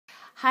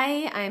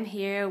Hi, I'm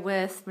here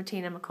with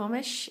Martina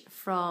McComish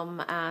from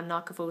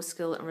Knockavoe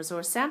School and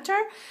Resource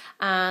Centre,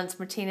 and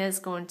Martina is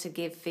going to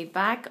give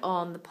feedback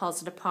on the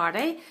positive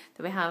party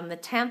that we had on the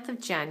 10th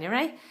of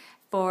January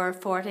for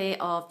 40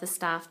 of the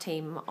staff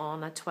team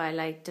on a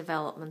Twilight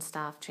Development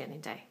Staff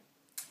Training Day.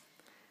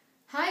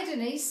 Hi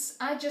Denise,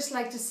 I'd just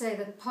like to say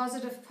that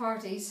Positive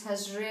Parties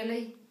has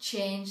really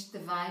changed the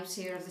vibes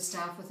here of the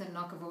staff within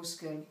Knockavoe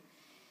School.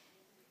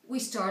 We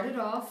started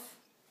off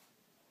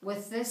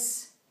with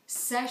this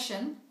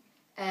session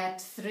at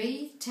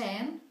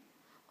 3:10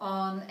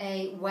 on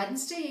a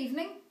Wednesday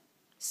evening.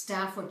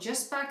 Staff were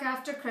just back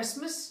after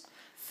Christmas,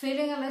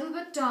 feeling a little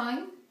bit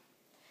down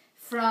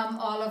from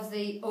all of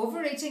the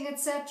overeating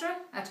etc.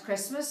 at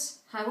Christmas.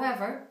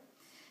 However,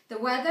 the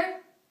weather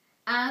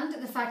and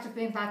the fact of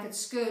being back at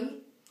school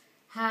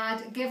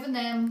had given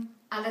them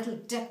a little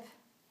dip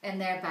in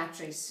their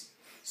batteries.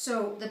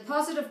 So the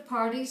Positive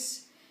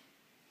Parties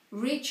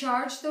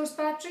recharged those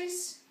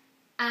batteries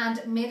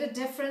and made a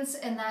difference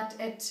in that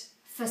it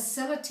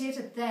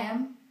facilitated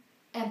them,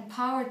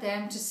 empowered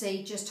them to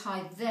see just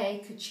how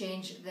they could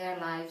change their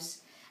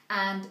lives.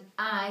 And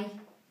I,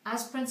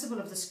 as principal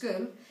of the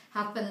school,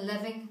 have been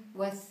living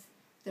with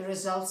the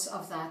results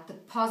of that, the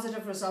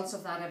positive results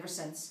of that ever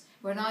since.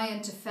 We're now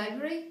into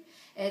February,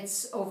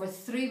 it's over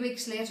 3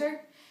 weeks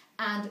later,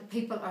 and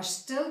people are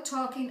still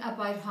talking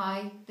about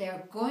how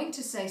they're going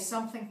to say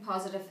something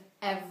positive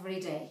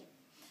every day.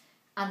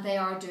 And they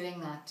are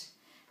doing that.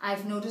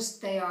 I've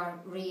noticed they are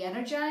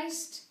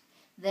re-energised,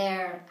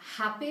 they're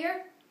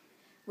happier,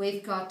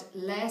 we've got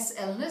less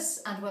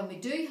illness, and when we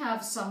do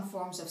have some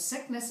forms of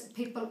sickness,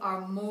 people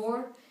are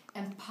more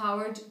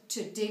empowered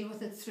to deal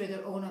with it through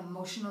their own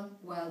emotional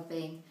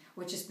well-being,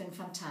 which has been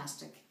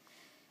fantastic.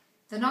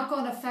 The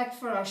knock-on effect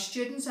for our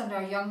students and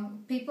our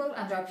young people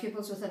and our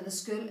pupils within the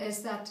school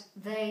is that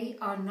they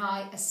are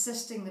now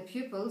assisting the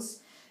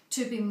pupils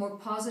to be more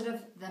positive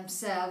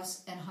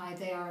themselves in how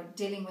they are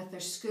dealing with their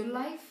school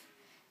life,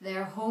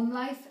 their home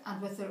life,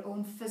 and with their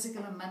own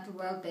physical and mental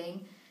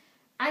well-being.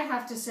 I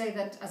have to say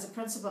that as a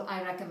principal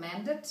I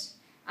recommend it.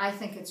 I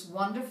think it's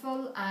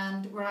wonderful,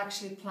 and we're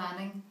actually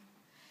planning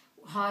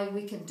how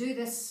we can do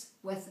this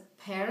with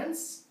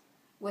parents,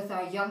 with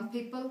our young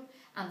people,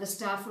 and the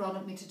staff are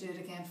on me to do it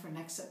again for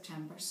next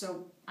September.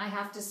 So I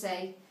have to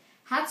say,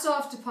 hats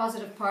off to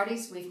Positive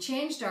Parties. We've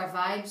changed our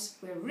vibes,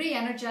 we're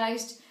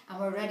re-energised, and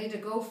we're ready to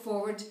go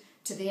forward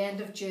to the end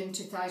of June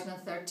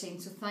 2013.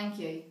 So thank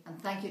you, and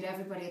thank you to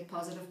everybody at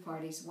Positive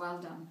Parties. Well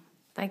done.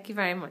 Thank you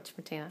very much,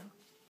 Martina.